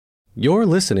You're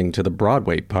listening to the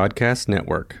Broadway Podcast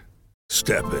Network.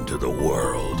 Step into the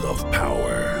world of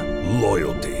power,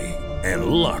 loyalty, and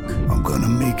luck. I'm gonna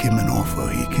make him an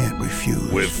offer he can't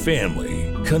refuse. With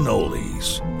family,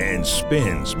 cannolis, and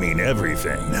spins mean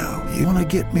everything. Now, you wanna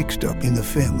get mixed up in the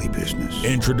family business.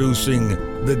 Introducing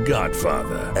The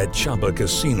Godfather at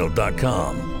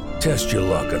ChumbaCasino.com. Test your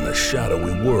luck in the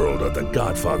shadowy world of The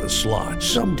Godfather slot.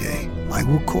 Someday, I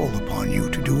will call upon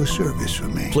you to do a service for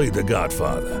me. Play The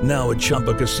Godfather, now at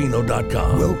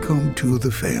ChumbaCasino.com. Welcome to the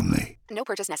family. No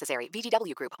purchase necessary.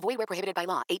 VGW Group. Void where prohibited by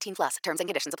law. 18 plus. Terms and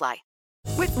conditions apply.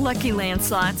 With Lucky Land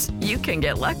Slots, you can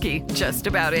get lucky just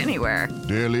about anywhere.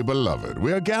 Dearly beloved,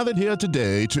 we are gathered here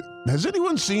today to... Has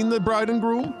anyone seen the bride and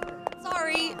groom?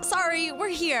 Sorry, we're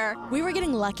here. We were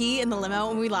getting lucky in the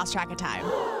limo and we lost track of time.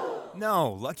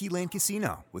 No, Lucky Land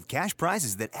Casino, with cash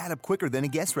prizes that add up quicker than a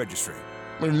guest registry.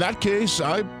 In that case,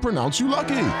 I pronounce you lucky.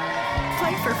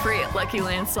 Play for free at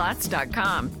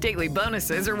LuckyLandSlots.com. Daily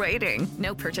bonuses are waiting.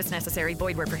 No purchase necessary.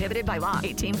 Void where prohibited by law.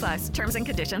 18 plus. Terms and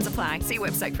conditions apply. See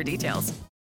website for details.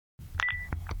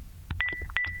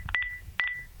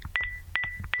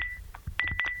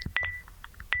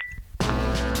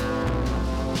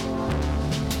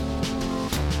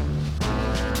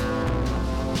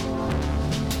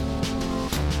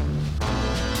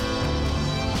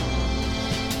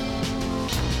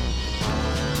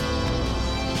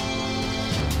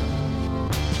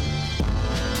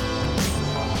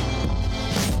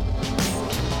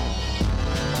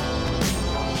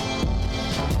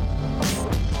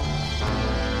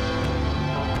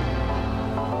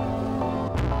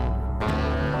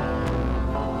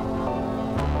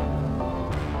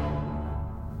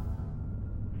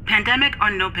 Pandemic or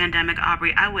no pandemic,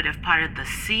 Aubrey, I would have parted the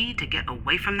sea to get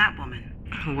away from that woman.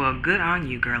 Well, good on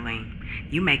you, girlie.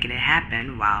 You making it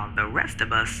happen while the rest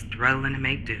of us struggling to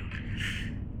make do.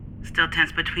 Still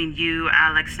tense between you,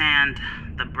 Alex, and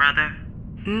the brother?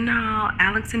 No,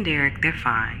 Alex and Derek, they're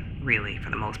fine, really, for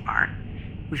the most part.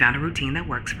 We found a routine that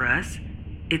works for us.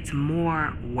 It's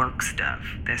more work stuff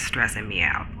that's stressing me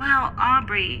out. Well,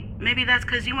 Aubrey, maybe that's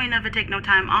because you ain't never take no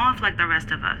time off like the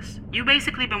rest of us. You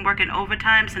basically been working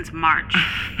overtime since March.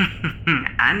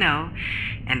 I know,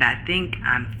 and I think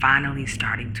I'm finally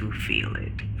starting to feel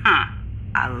it. Huh.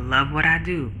 I love what I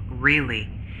do, really.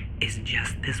 It's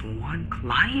just this one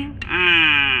client.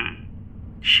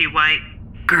 She white?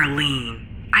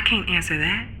 Girleen, I can't answer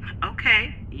that.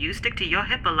 Okay, you stick to your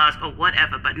HIPAA laws or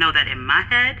whatever, but know that in my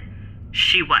head,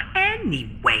 she what?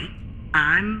 Anyway,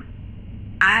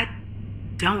 I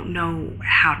don't know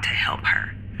how to help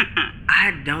her.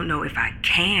 I don't know if I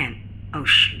can. Oh,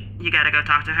 shoot. You gotta go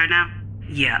talk to her now?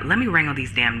 Yeah, let me wrangle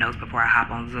these damn notes before I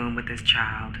hop on Zoom with this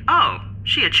child. Oh,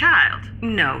 she a child?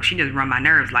 No, she just run my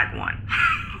nerves like one.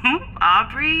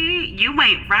 Aubrey, you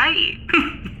ain't right.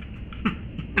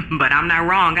 But I'm not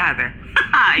wrong either.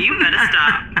 You better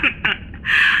stop.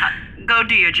 Go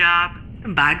do your job.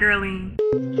 Bye, girlie.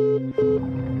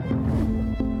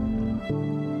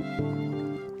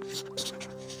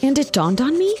 And it dawned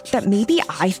on me that maybe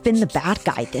I've been the bad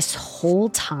guy this whole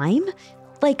time.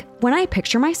 Like, when I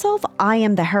picture myself, I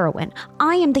am the heroine.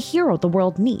 I am the hero the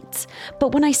world needs.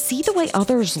 But when I see the way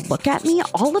others look at me,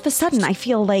 all of a sudden I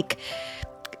feel like...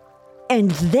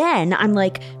 And then I'm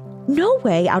like, no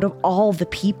way out of all the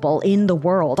people in the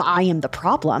world I am the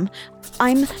problem.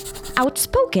 I'm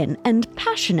outspoken and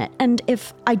passionate, and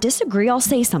if I disagree, I'll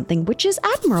say something, which is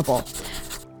admirable.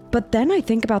 But then I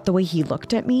think about the way he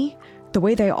looked at me, the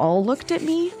way they all looked at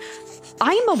me.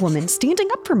 I am a woman standing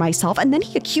up for myself, and then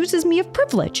he accuses me of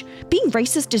privilege. Being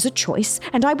racist is a choice,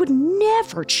 and I would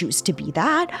never choose to be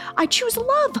that. I choose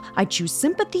love. I choose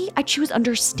sympathy. I choose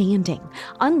understanding,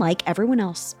 unlike everyone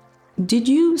else. Did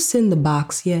you send the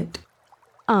box yet?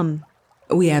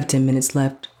 We have 10 minutes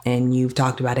left, and you've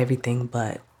talked about everything,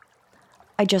 but...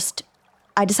 I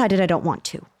decided I don't want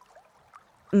to.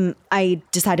 I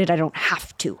decided I don't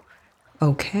have to.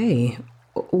 Okay.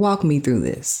 Walk me through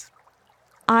this.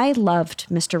 I loved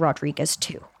Mr. Rodriguez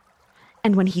too.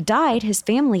 And when he died, his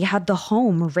family had the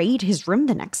home raid his room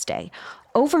the next day.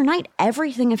 Overnight,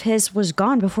 everything of his was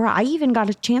gone before I even got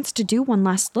a chance to do one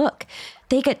last look.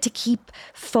 They get to keep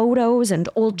photos and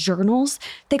old journals.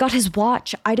 They got his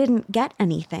watch. I didn't get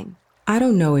anything. I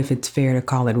don't know if it's fair to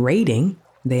call it raiding.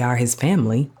 They are his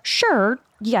family. Sure,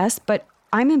 yes, but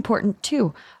I'm important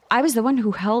too. I was the one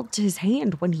who held his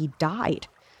hand when he died.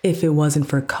 If it wasn't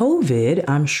for COVID,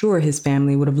 I'm sure his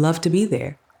family would have loved to be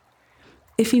there.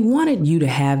 If he wanted you to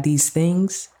have these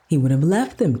things, he would have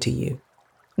left them to you.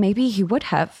 Maybe he would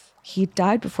have. He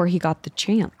died before he got the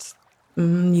chance.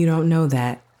 You don't know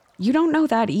that. You don't know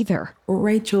that either.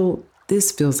 Rachel,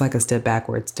 this feels like a step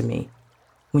backwards to me.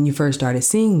 When you first started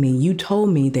seeing me, you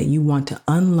told me that you want to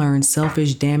unlearn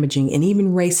selfish, damaging, and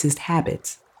even racist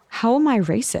habits. How am I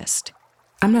racist?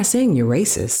 I'm not saying you're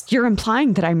racist. You're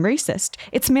implying that I'm racist.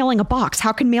 It's mailing a box.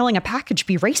 How can mailing a package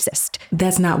be racist?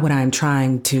 That's not what I'm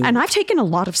trying to... And I've taken a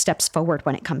lot of steps forward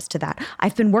when it comes to that.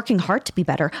 I've been working hard to be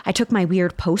better. I took my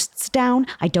weird posts down.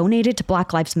 I donated to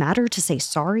Black Lives Matter to say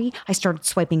sorry. I started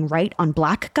swiping right on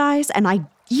black guys, and I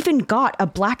even got a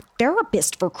black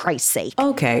therapist, for Christ's sake.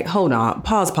 Okay, hold on.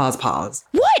 Pause.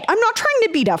 What? I'm not trying to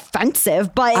be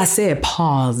defensive, but... I said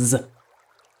pause.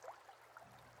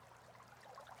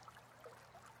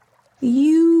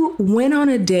 You went on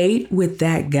a date with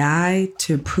that guy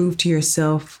to prove to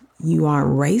yourself you aren't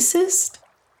racist?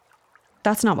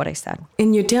 That's not what I said.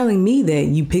 And you're telling me that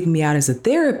you picked me out as a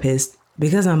therapist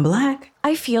because I'm black?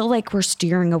 I feel like we're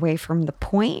steering away from the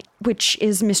point, which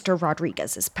is Mr.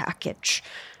 Rodriguez's package.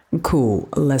 Cool,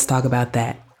 let's talk about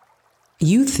that.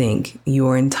 You think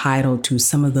you're entitled to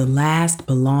some of the last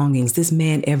belongings this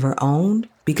man ever owned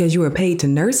because you were paid to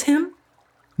nurse him?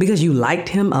 Because you liked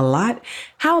him a lot?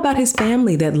 How about his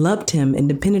family that loved him and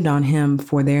depended on him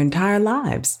for their entire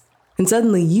lives? And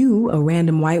suddenly you, a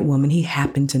random white woman he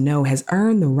happened to know, has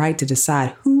earned the right to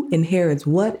decide who inherits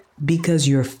what because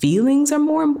your feelings are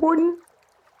more important?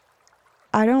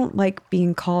 I don't like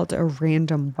being called a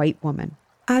random white woman.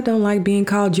 I don't like being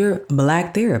called your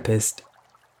black therapist.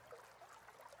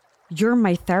 You're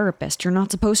my therapist. You're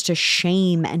not supposed to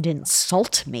shame and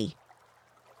insult me.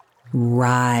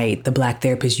 Right. The black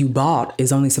therapist you bought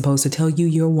is only supposed to tell you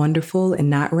you're wonderful and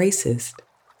not racist.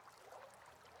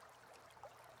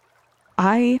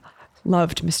 I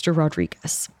loved Mr.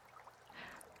 Rodriguez.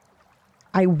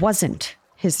 I wasn't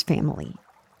his family,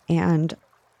 and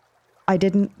I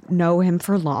didn't know him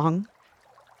for long,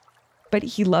 but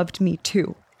he loved me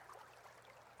too.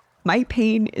 My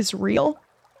pain is real,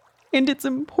 and it's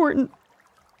important.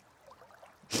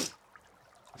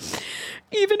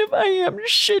 Even if I am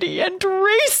shitty and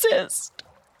racist.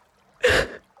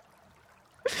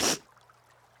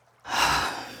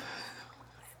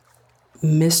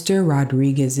 Mr.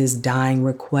 Rodriguez's dying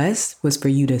request was for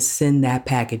you to send that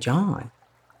package on.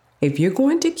 If you're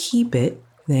going to keep it,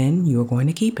 then you're going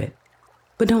to keep it.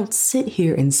 But don't sit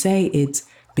here and say it's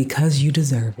because you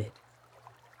deserve it.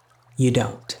 You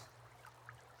don't.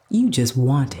 You just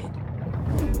want it.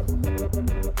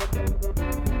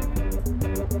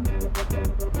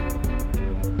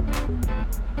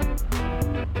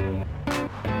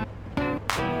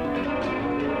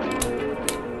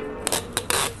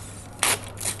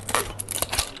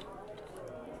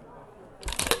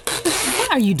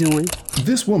 What are you doing?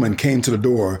 This woman came to the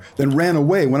door, then ran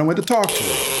away when I went to talk to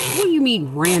her. What do you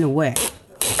mean, ran away?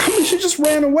 I mean, she just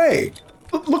ran away.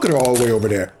 Look at her all the way over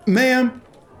there. Ma'am,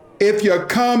 if you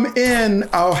come in,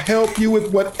 I'll help you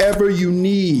with whatever you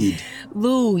need.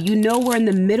 Lou, you know we're in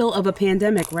the middle of a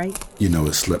pandemic, right? You know,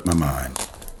 it slipped my mind.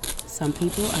 Some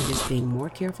people are just being more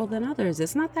careful than others.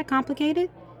 It's not that complicated.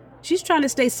 She's trying to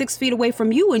stay 6 feet away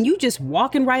from you, and you just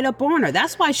walking right up on her.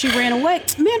 That's why she ran away.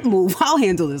 Man, move. I'll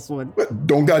handle this one. But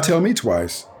don't gotta tell me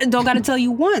twice. Don't gotta tell you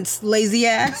once, lazy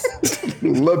ass.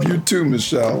 Love you too,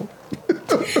 Michelle.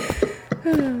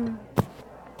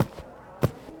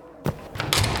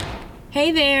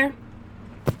 Hey there.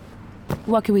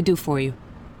 What can we do for you?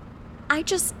 I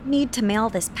just need to mail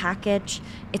this package.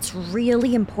 It's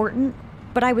really important,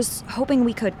 but I was hoping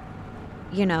we could,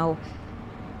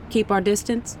 keep our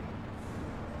distance?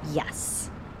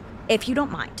 Yes, if you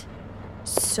don't mind.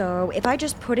 So if I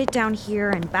just put it down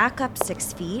here and back up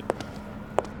 6 feet.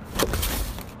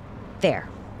 There.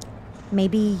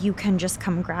 Maybe you can just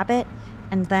come grab it,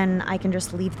 and then I can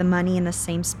just leave the money in the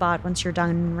same spot once you're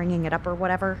done ringing it up or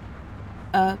whatever.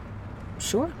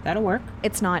 Sure, that'll work.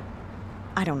 It's not,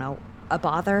 I don't know, a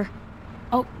bother?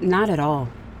 Oh, not at all.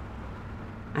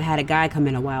 I had a guy come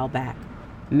in a while back,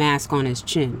 mask on his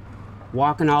chin,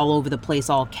 walking all over the place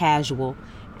all casual,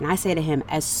 and I say to him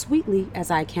as sweetly as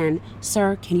I can,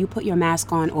 "Sir, can you put your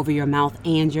mask on over your mouth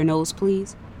and your nose,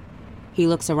 please?" He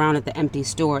looks around at the empty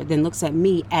store, then looks at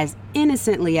me as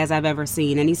innocently as I've ever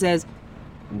seen, and he says,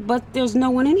 "But there's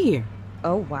no one in here."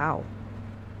 Oh, wow.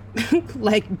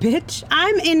 Like, bitch,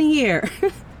 I'm in here.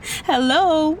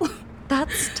 Hello.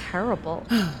 That's terrible.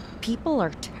 People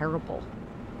are terrible.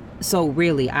 So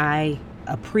really, I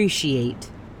appreciate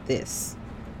this.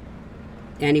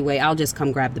 Anyway, I'll just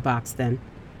come grab the box then.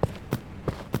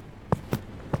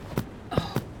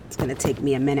 Oh, it's gonna take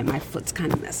me a minute. My foot's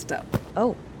kind of messed up.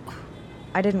 Oh,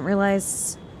 I didn't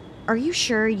realize. Are you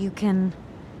sure you can?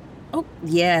 Oh,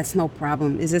 yeah, it's no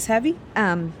problem. Is this heavy?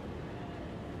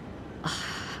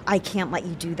 I can't let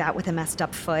you do that with a messed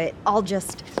up foot. I'll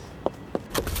just...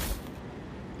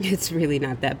 It's really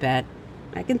not that bad.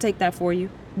 I can take that for you.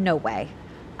 No way.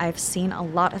 I've seen a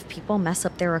lot of people mess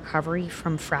up their recovery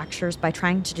from fractures by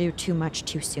trying to do too much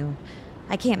too soon.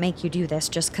 I can't make you do this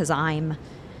just because I'm...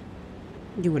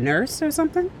 You a nurse or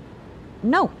something?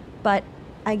 No, but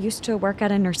I used to work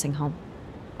at a nursing home.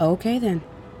 Okay then.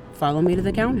 Follow me to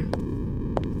the counter.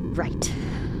 Right.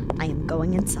 I am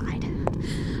going inside.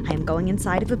 I am going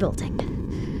inside of a building.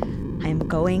 I am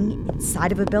going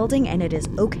inside of a building, and it is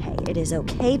okay. It is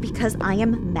okay because I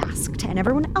am masked, and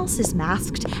everyone else is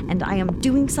masked, and I am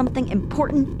doing something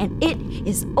important, and it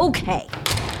is okay.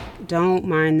 Don't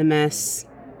mind the mess.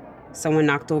 Someone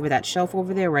knocked over that shelf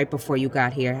over there right before you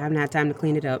got here. I haven't had time to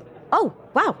clean it up. Oh,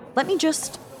 wow. Let me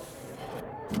just...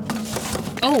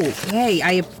 Oh, hey,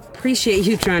 I appreciate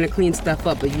you trying to clean stuff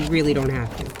up, but you really don't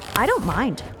have to. I don't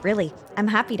mind, really. I'm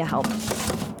happy to help.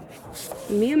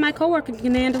 Me and my coworker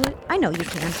can handle it. I know you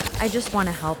can. I just want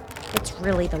to help. It's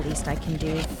really the least I can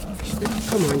do.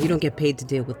 Come on, you don't get paid to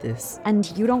deal with this.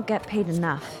 And you don't get paid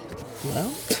enough.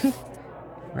 Well,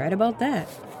 right about that.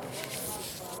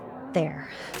 There.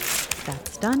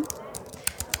 That's done.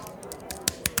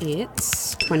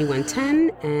 It's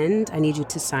 2110, and I need you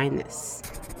to sign this.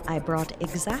 I brought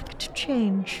exact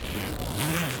change.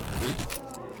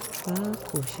 Of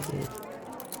course you did.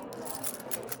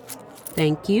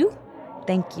 Thank you.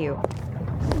 Thank you.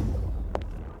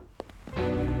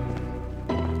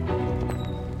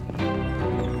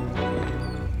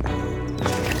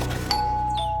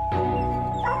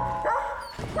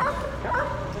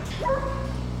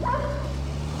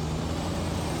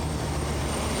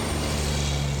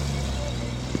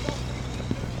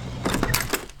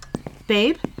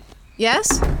 Babe?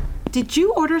 Yes? Did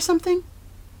you order something?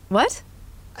 What?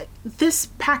 This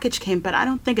package came, but I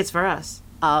don't think it's for us.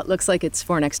 Looks like it's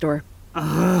for next door.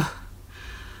 Ugh.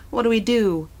 What do we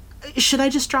do? Should I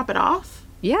just drop it off?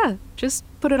 Yeah, just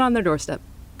put it on their doorstep.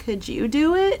 Could you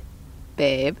do it?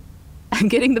 Babe, I'm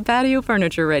getting the patio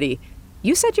furniture ready.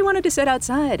 You said you wanted to sit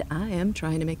outside. I am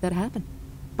trying to make that happen.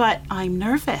 But I'm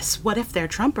nervous. What if they're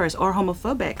Trumpers or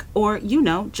homophobic? Or,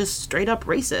 just straight up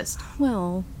racist?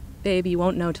 Well, babe, you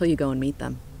won't know till you go and meet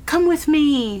them. Come with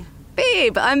me.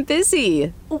 Babe, I'm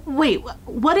busy. Wait,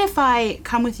 what if I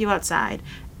come with you outside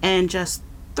and just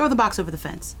throw the box over the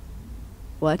fence?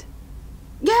 What?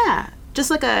 Yeah, just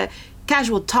like a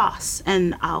casual toss,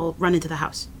 and I'll run into the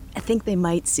house. I think they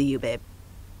might see you, babe.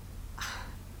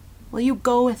 Will you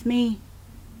go with me?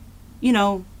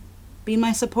 Be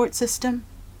my support system?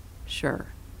 Sure.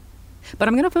 But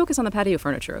I'm gonna focus on the patio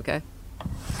furniture, okay?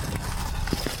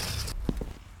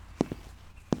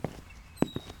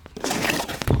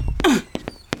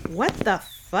 What the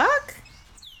fuck?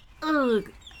 Ugh.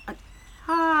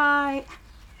 Hi.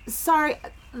 Sorry,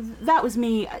 that was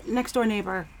me, next door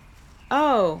neighbor.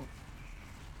 Oh.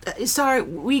 Sorry,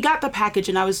 we got the package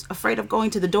and I was afraid of going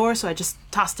to the door, so I just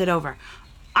tossed it over.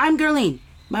 I'm Gerline.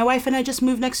 My wife and I just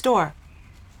moved next door.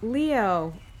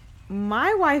 Leo,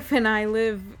 my wife and I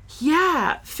live...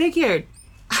 Yeah, figured.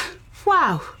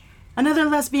 Wow, another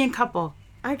lesbian couple.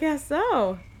 I guess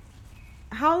so.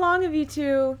 How long have you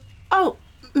two... Oh,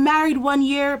 married 1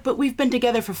 year, but we've been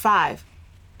together for 5.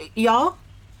 Y'all?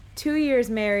 2 years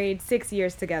married, 6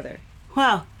 years together.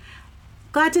 Well,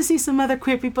 glad to see some other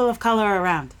queer people of color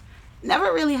around.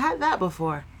 Never really had that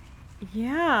before.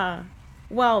 Yeah.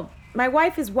 Well, my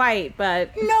wife is white,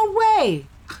 but... No way!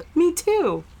 Me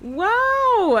too.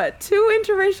 Wow! 2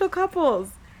 interracial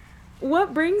couples.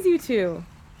 What brings you two?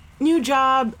 New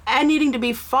job and needing to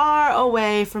be far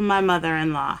away from my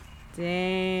mother-in-law.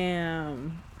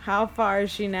 Damn. How far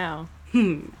is she now?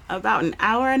 About an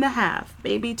hour and a half,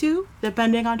 maybe 2,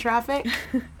 depending on traffic.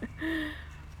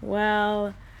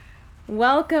 Well,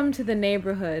 welcome to the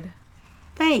neighborhood.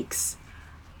 Thanks.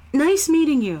 Nice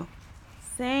meeting you.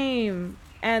 Same.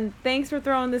 And thanks for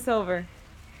throwing this over.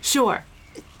 Sure.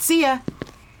 See ya.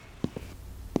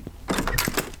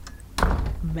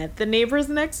 Met the neighbors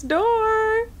next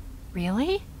door.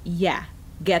 Really? Yeah.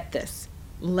 Get this.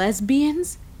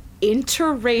 Lesbians,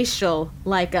 interracial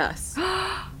like us.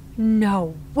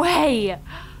 No way!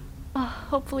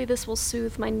 Hopefully this will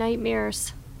soothe my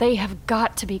nightmares. They have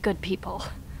got to be good people.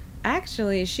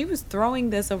 Actually, she was throwing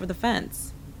this over the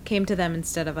fence. Came to them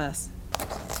instead of us.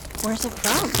 Where's it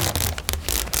from?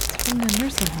 From the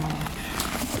nursing home.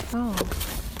 Oh.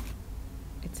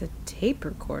 It's a tape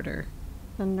recorder.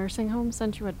 The nursing home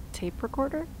sent you a tape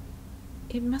recorder?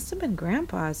 It must have been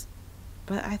Grandpa's,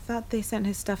 but I thought they sent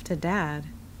his stuff to Dad.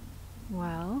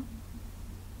 Well,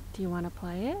 do you want to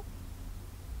play it?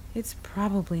 It's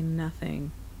probably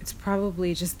nothing. It's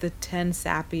probably just the 10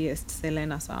 sappiest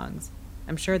Selena songs.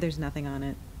 I'm sure there's nothing on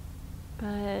it.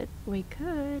 But we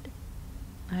could.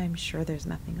 I'm sure there's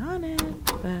nothing on it,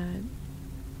 but...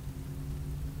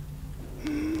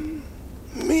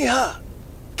 Mija,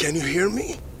 can you hear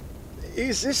me?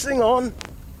 Is this thing on?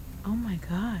 Oh my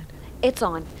god. It's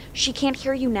on. She can't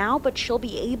hear you now, but she'll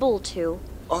be able to.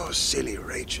 Oh, silly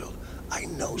Rachel. I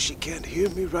know she can't hear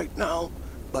me right now,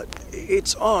 but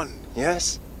it's on,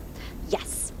 yes?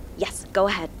 Yes, go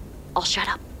ahead. I'll shut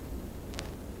up.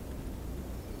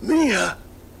 Mija,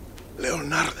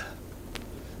 Leonardo,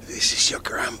 this is your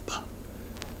grandpa,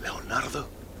 Leonardo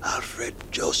Alfred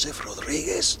Joseph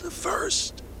Rodriguez I.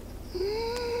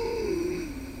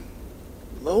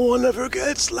 No one ever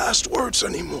gets last words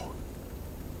anymore.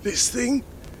 This thing,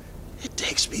 it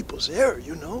takes people's air,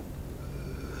 you know?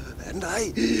 And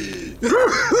I...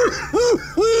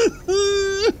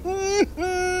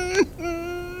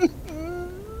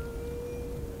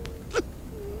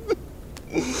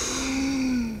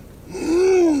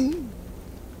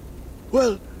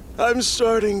 Well, I'm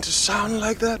starting to sound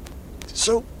like that,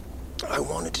 so I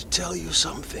wanted to tell you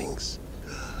some things.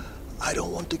 I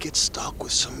don't want to get stuck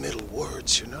with some middle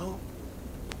words, you know?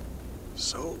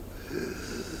 So,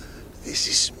 this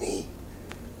is me,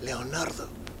 Leonardo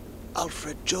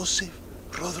Alfred Joseph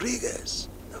Rodriguez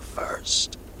I,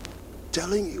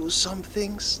 telling you some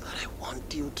things that I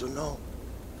want you to know.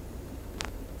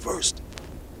 First,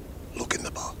 look in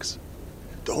the box.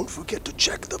 Don't forget to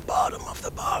check the bottom of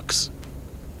the box.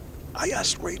 I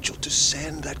asked Rachel to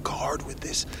send that card with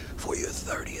this for your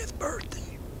 30th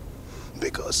birthday,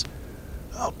 because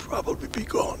I'll probably be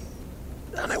gone,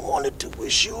 and I wanted to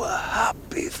wish you a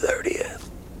happy 30th.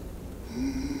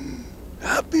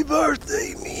 Happy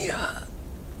birthday, Mija.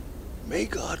 May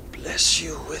God bless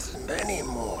you with many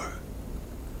more.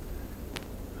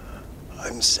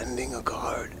 I'm sending a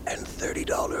card and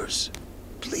 $30.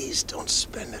 Please don't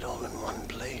spend it all in one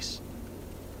place.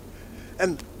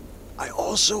 And I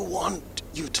also want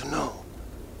you to know,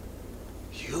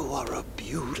 you are a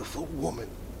beautiful woman.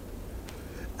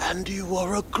 And you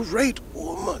are a great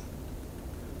woman.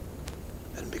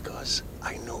 And because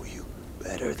I know you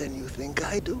better than you think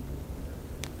I do,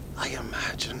 I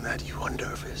imagine that you are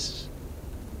nervous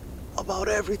about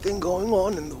everything going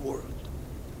on in the world.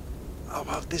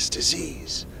 About this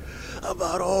disease.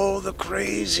 About all the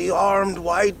crazy armed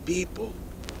white people.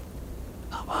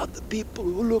 About the people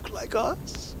who look like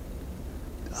us.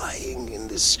 Dying in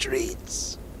the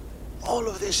streets. All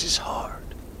of this is hard.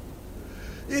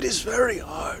 It is very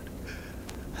hard.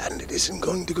 And it isn't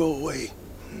going to go away.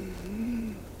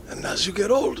 And as you get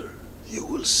older, you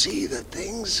will see that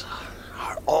things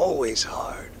are always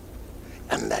hard.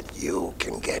 And that you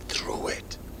can get through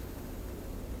it.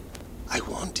 I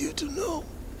want you to know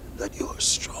that you are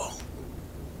strong.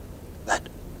 That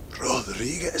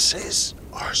Rodriguezes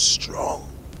are strong.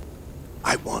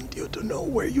 I want you to know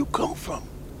where you come from.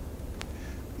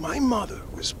 My mother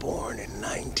was born in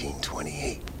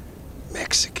 1928,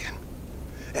 Mexican.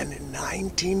 And in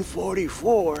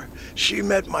 1944, she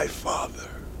met my father,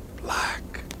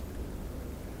 black.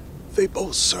 They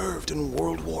both served in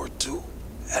World War II,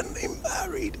 and they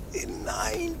married in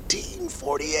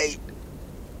 1948.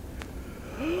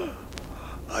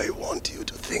 I want you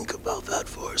to think about that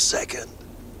for a second.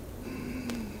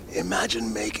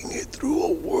 Imagine making it through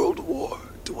a world war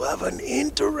to have an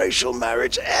interracial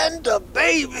marriage and a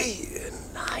baby in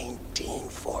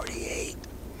 1948.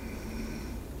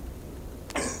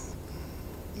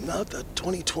 Not that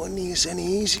 2020 is any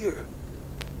easier.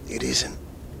 It isn't.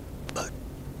 But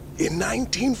in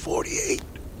 1948,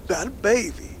 that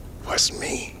baby was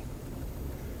me.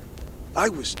 I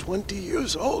was 20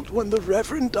 years old when the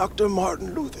Reverend Dr.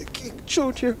 Martin Luther King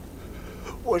Jr.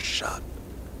 was shot.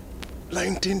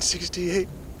 1968.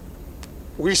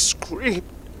 We screamed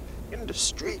in the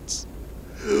streets.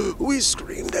 We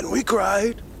screamed and we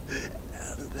cried.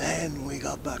 And then we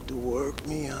got back to work,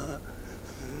 Mija.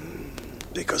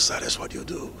 Because that is what you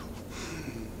do.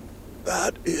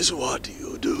 That is what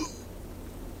you do.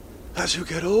 As you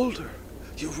get older,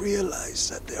 you realize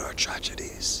that there are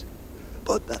tragedies.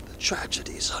 But that the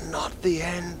tragedies are not the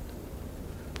end.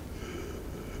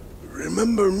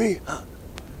 Remember me, huh?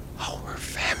 Our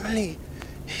family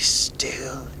is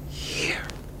still here.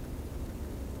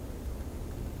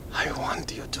 I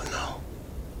want you to know.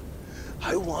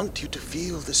 I want you to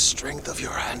feel the strength of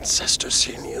your ancestors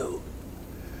in you.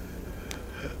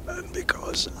 And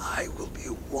because I will be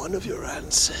one of your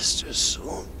ancestors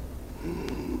soon.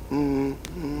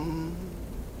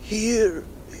 Here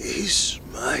is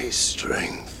my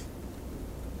strength.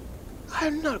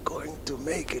 I'm not going to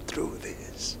make it through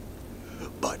this,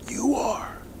 but you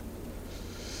are.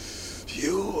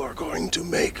 You are going to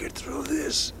make it through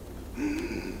this.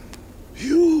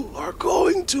 You are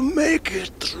going to make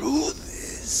it through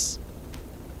this.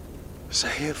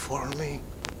 Say it for me.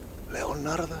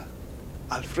 Leonarda,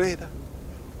 Alfreda,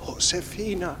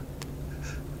 Josefina,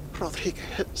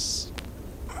 Rodriguez.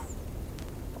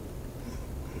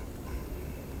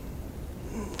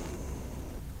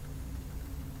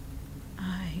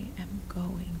 I am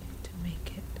going to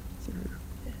make it through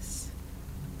this.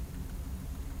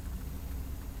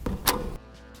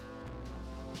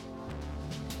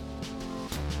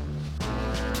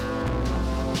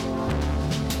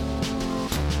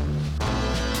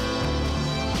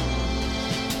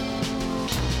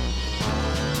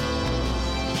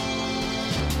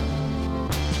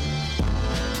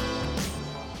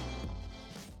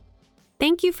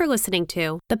 Thank you for listening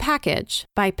to The Package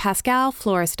by Pascal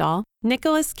Florestal,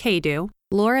 Nicholas Cadu,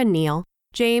 Laura Neal,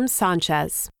 James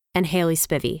Sanchez, and Haley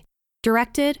Spivey.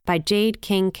 Directed by Jade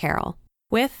King Carroll,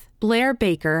 with Blair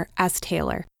Baker as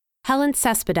Taylor, Helen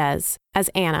Cespedes as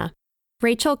Anna,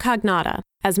 Rachel Cognata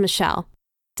as Michelle,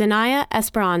 Danaya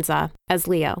Esperanza as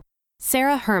Leo,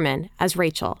 Sarah Herman as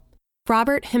Rachel,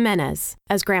 Robert Jimenez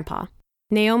as Grandpa,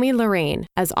 Naomi Lorraine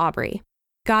as Aubrey,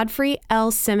 Godfrey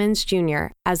L. Simmons Jr.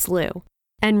 as Lou,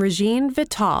 and Regine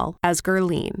Vital as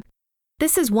Gerline.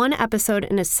 This is one episode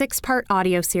in a 6-part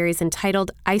audio series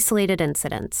entitled Isolated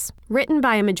Incidents, written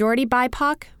by a majority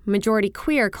BIPOC, majority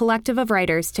queer collective of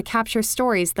writers to capture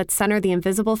stories that center the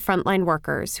invisible frontline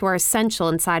workers who are essential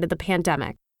inside of the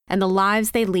pandemic and the lives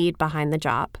they lead behind the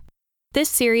job. This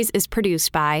series is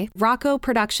produced by Rocco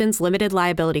Productions Limited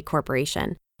Liability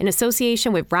Corporation in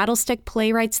association with Rattlestick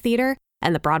Playwrights Theater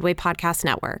and the Broadway Podcast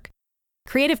Network.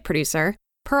 Creative producer,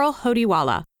 Pearl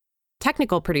Hodiwala.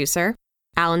 Technical producer,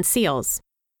 Alan Seals.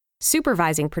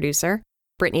 Supervising producer,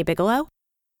 Brittany Bigelow.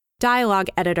 Dialogue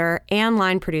editor and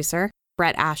line producer,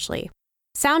 Brett Ashley.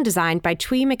 Sound design by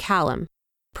Twee McCallum.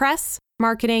 Press,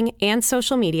 marketing, and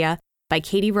social media by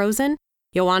Katie Rosen,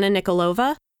 Joanna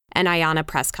Nikolova, and Ayana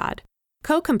Prescott.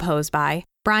 Co-composed by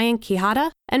Brian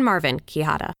Quijada and Marvin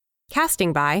Quijada.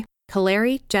 Casting by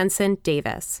Kaleri Jensen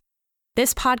Davis.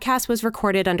 This podcast was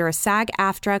recorded under a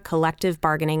SAG-AFTRA collective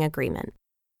bargaining agreement.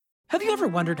 Have you ever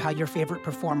wondered how your favorite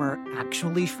performer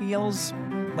actually feels?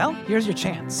 Well, here's your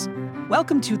chance.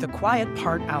 Welcome to The Quiet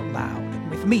Part Out Loud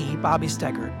with me, Bobby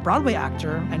Steggert, Broadway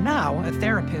actor and now a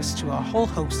therapist to a whole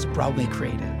host of Broadway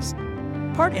creatives.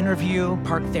 Part interview,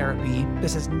 part therapy,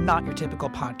 this is not your typical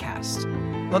podcast.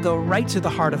 We'll go right to the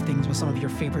heart of things with some of your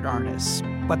favorite artists,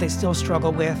 what they still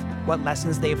struggle with, what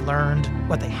lessons they've learned,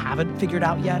 what they haven't figured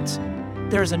out yet.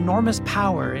 There's enormous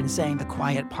power in saying the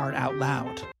quiet part out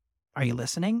loud. Are you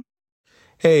listening?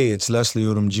 Hey, it's Leslie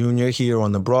Odom Jr. here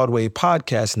on the Broadway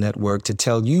Podcast Network to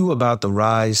tell you about the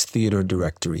Rise Theater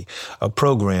Directory, a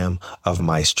program of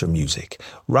Maestro Music.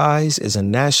 Rise is a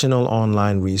national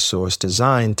online resource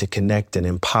designed to connect and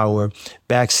empower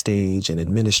backstage and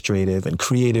administrative and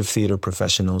creative theater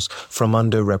professionals from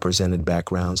underrepresented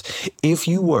backgrounds. If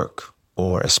you work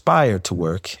or aspire to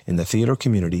work in the theater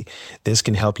community, this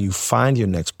can help you find your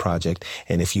next project.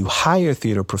 And if you hire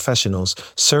theater professionals,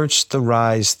 search the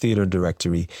Rise Theater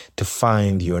Directory to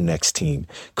find your next team.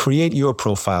 Create your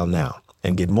profile now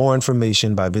and get more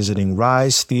information by visiting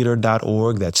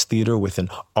risetheater.org. That's theater with an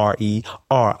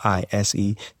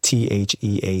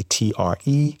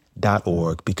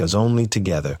RERISETHEATRE.org, because only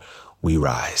together we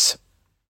rise.